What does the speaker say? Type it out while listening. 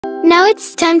Now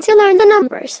it's time to learn the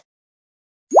numbers.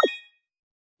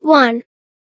 1,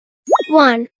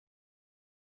 1.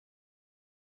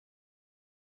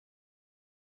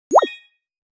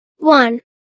 1,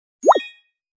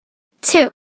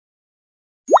 2,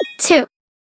 2.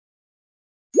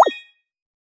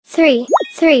 3,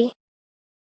 3.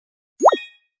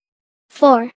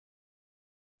 4,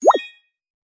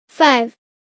 5.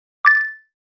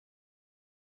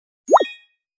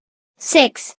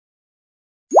 6,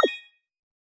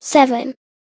 7,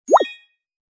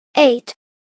 8,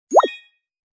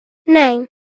 9,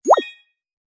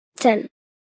 10.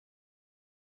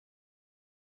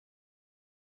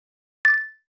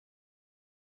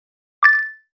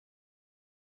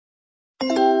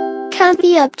 Count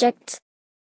the objects.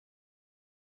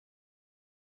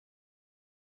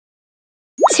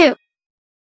 2,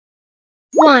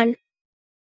 1.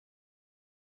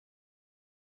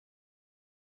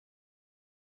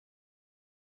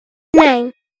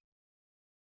 9,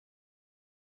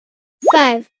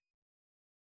 5,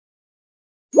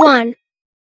 1,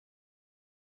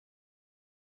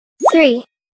 3,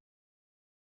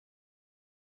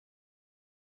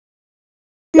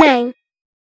 9,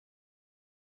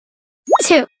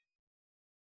 2,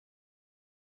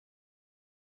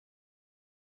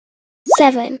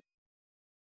 7,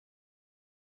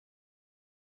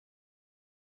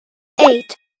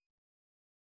 8,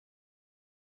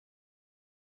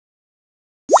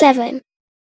 7,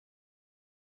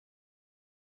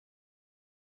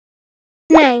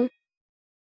 9,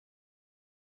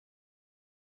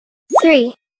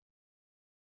 3,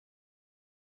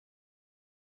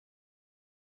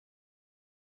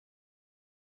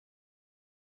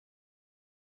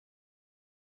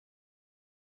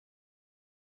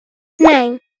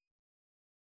 9,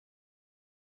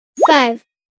 5,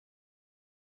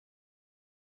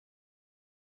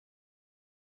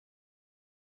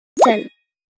 10.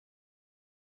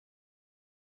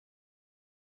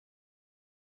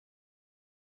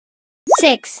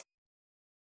 6,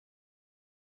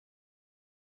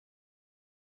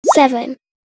 7,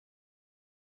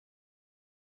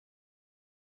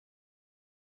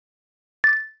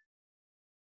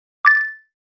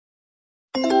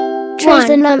 trace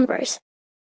the numbers.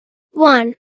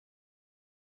 1,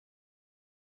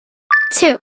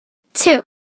 2, 2.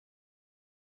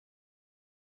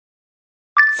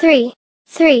 3,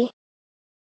 3.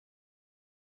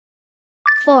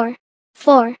 4,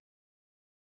 4.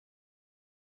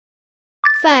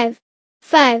 5,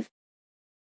 5.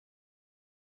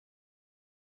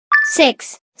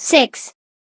 6, 6.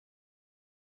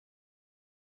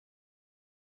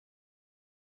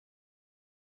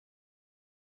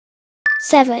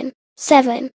 7,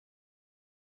 7.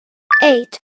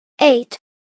 8, 8.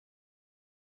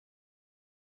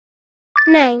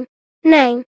 9,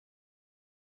 9.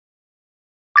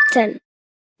 10,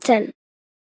 10.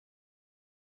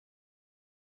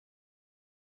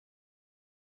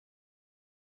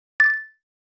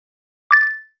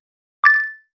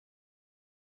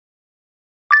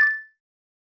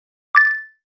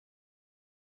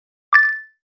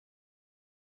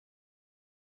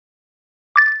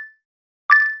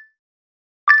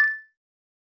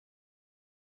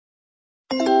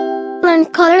 Learn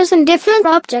colors in different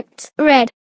objects.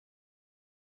 Red,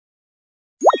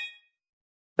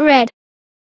 red,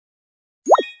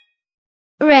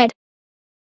 red,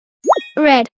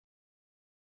 red.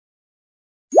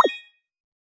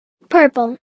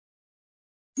 Purple,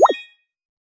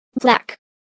 black,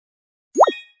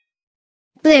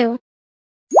 blue,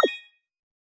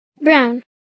 brown,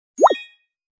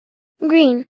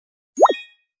 green,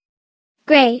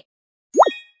 gray,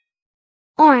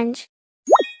 orange,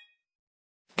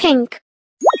 pink,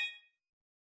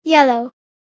 yellow.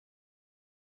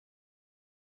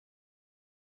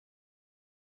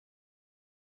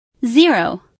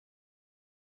 Zero.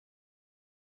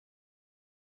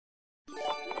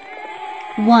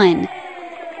 1,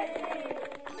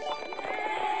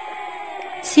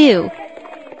 2,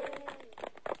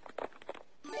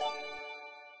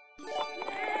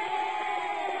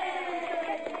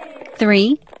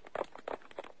 3,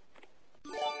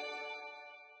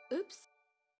 Oops.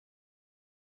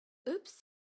 Oops.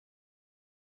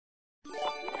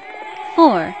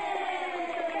 4,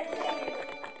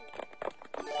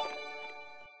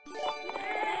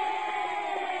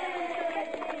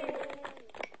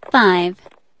 5,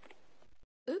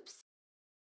 Oops.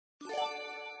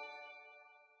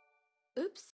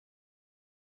 Oops.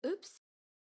 Oops.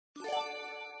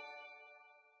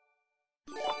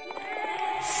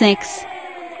 6,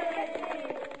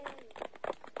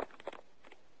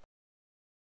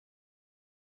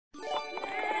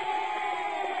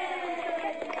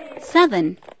 7,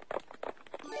 7,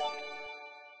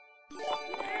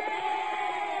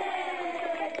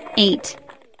 8,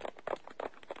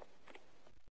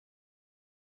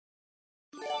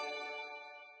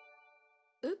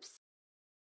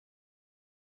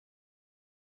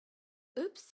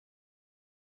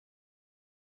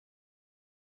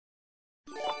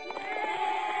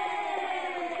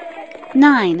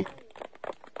 9,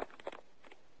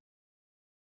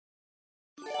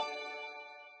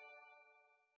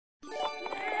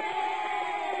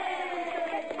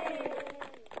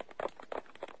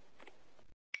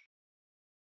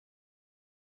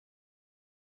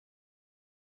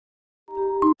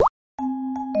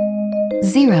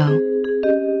 0,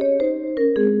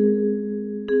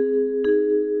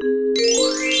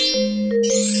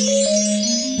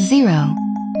 0,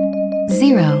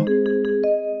 0,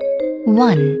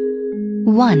 1,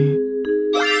 1,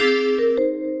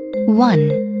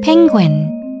 1, penguin.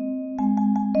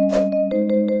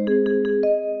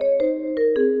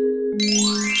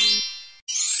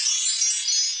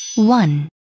 1,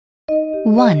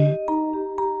 1,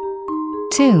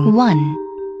 2, 1,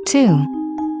 2,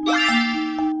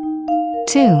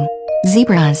 2,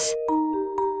 zebras.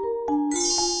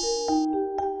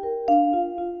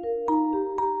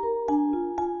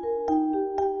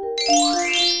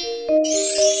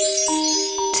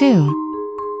 2,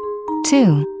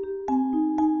 2,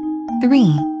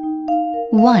 3,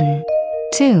 1,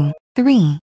 2,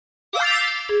 3,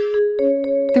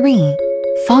 3,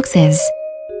 foxes.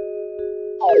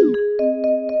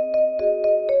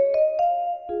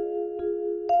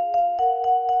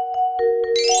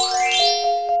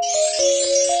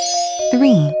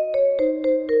 3,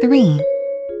 3,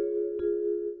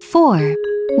 4,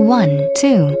 1,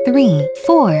 2, 3,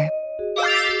 4,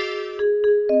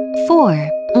 4,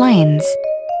 lions.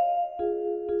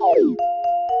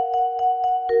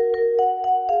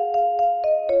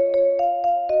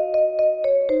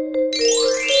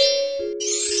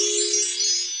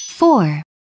 4,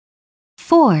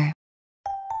 4,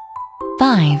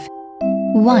 5,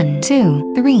 1,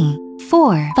 2, 3,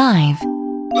 4, 5,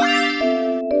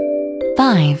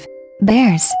 5,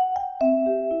 bears.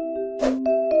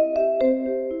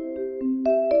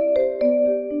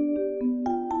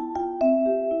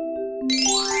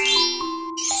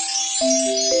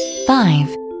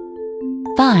 5,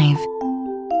 5,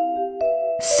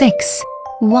 6,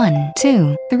 1,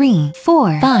 2, 3,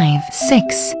 4, 5,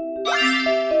 6,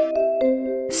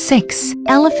 6,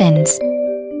 elephants.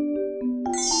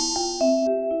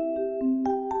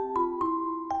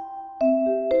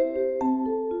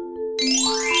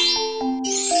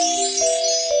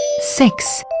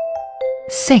 6,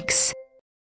 6,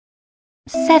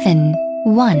 7,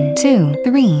 1, 2,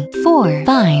 3, 4,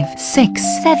 5, 6,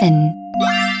 7,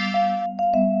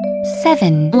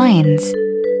 7, lions.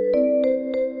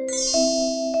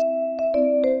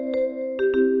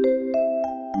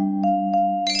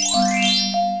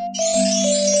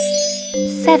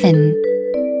 7,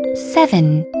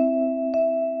 7,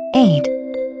 8,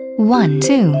 1,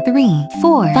 2, 3,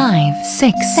 4, 5,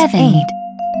 6, 7, 8,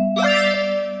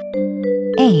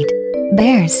 8,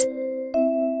 bears.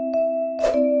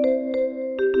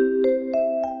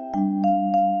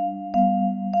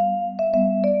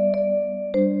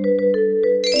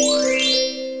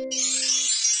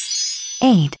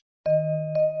 8,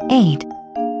 8,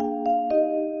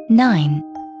 9,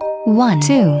 1,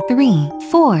 2, 3,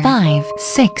 4, 5,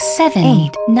 6, 7,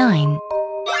 8, 9,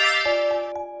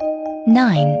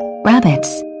 9,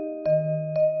 rabbits.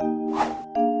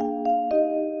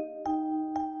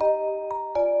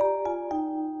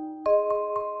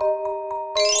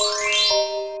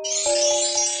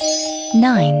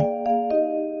 9,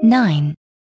 9,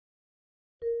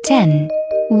 10,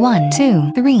 1,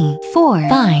 2, 3, 4,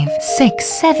 5, 6,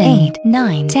 7, 8,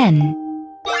 9, 10,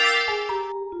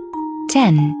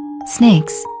 10,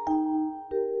 snakes.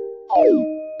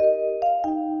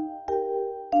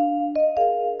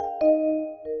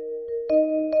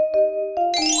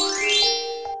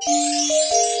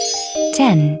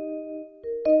 10,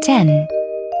 10,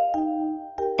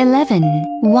 11,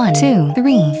 1, 2,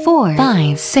 3, 4,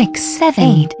 5, 6, 7,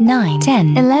 8, 9,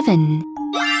 10, 11,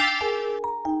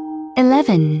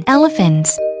 11,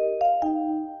 elephants.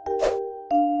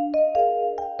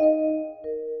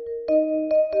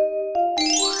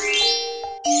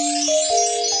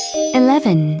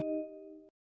 11,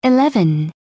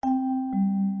 11,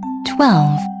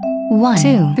 12, 1,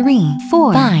 2, 3,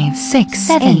 4, 5, 6,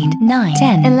 7, 8, 9,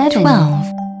 10, 11,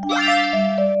 12,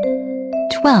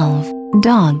 12,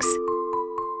 dogs.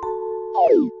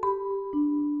 10,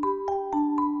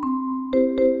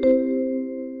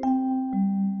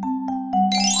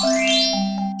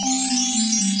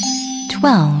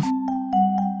 12,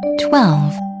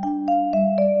 12.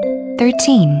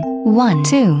 13, 1,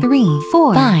 2, 3,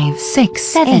 4, 5, 6,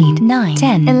 7, 8, 9,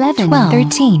 10, 11, 12,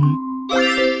 13.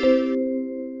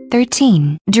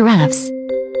 13. Giraffes.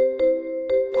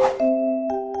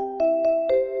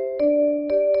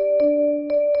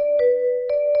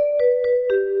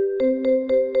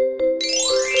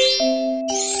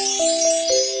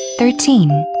 13,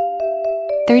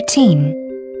 13.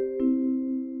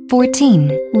 14,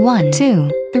 1, 2,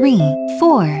 3,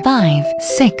 4, 5,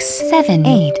 6, 7,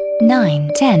 8, 9,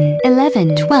 10,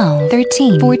 11, 12,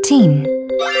 13, 14.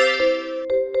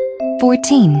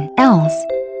 14. Owls.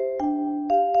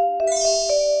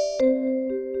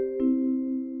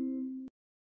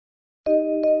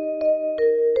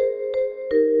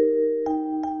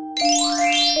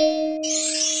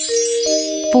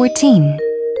 14,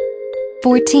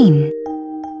 14.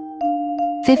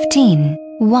 15,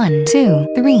 1, 2,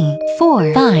 3,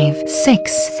 4, 5,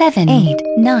 6, 7, 8,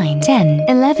 9, 10,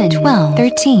 11, 12,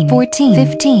 13, 14,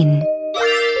 15.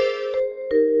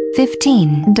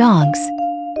 15. Dogs.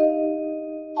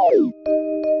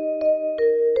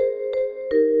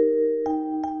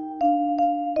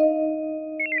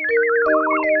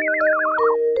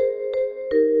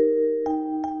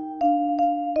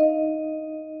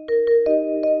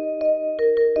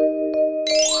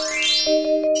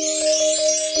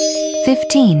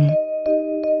 15,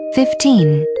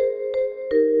 15.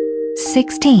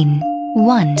 16,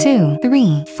 1, 2,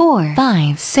 3, 4,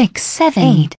 5, 6, 7,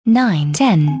 8, 9,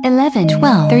 10, 11,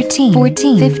 12, 13,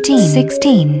 14, 15,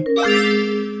 16.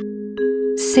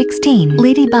 16.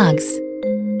 Ladybugs.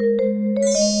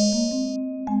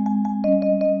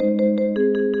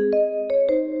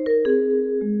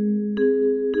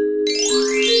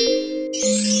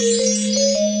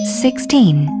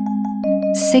 16,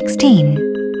 16.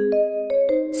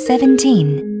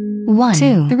 17. 1,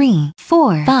 2, 3,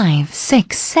 4, 5,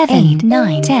 6, 7, 8,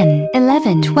 9, 10,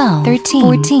 11, 12, 13,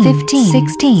 14, 15,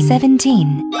 16,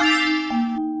 17.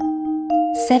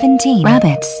 17.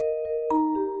 Rabbits.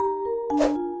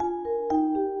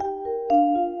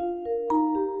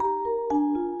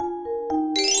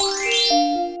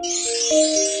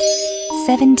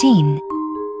 17,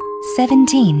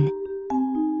 17.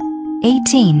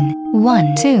 18,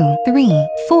 1, 2, 3,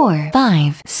 4,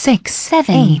 5, 6,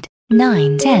 7, 8,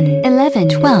 9, 10, 11,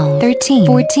 12, 13,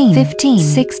 14, 15,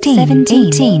 16, 17,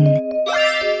 18.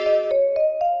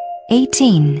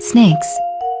 18. Snakes.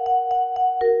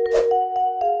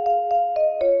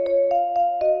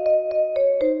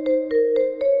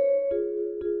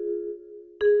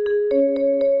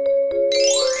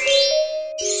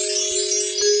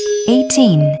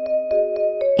 18,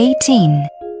 18.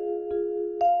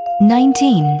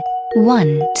 19,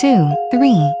 1, 2,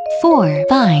 3, 4,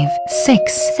 5,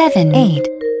 6, 7, 8,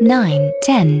 9,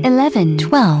 10, 11,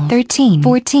 12, 13,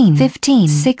 14, 15,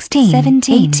 16,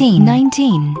 17, 18,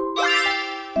 19.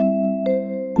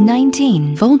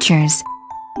 19. Vultures.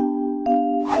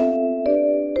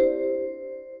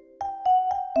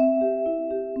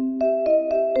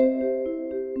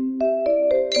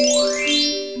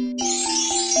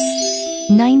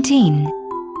 19,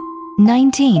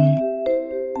 19.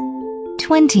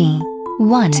 20,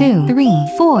 1, 2, 3,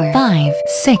 4, 5,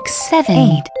 6, 7,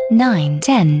 8, 9,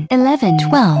 10, 11,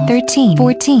 12, 13,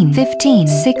 14, 15,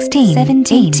 16,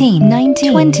 17, 18,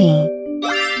 19, 20.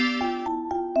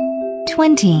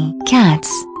 20.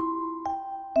 Cats.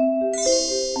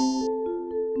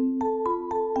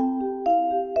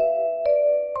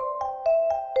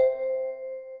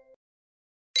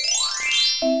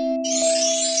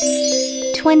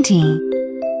 20,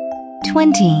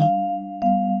 20.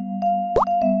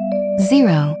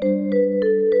 0,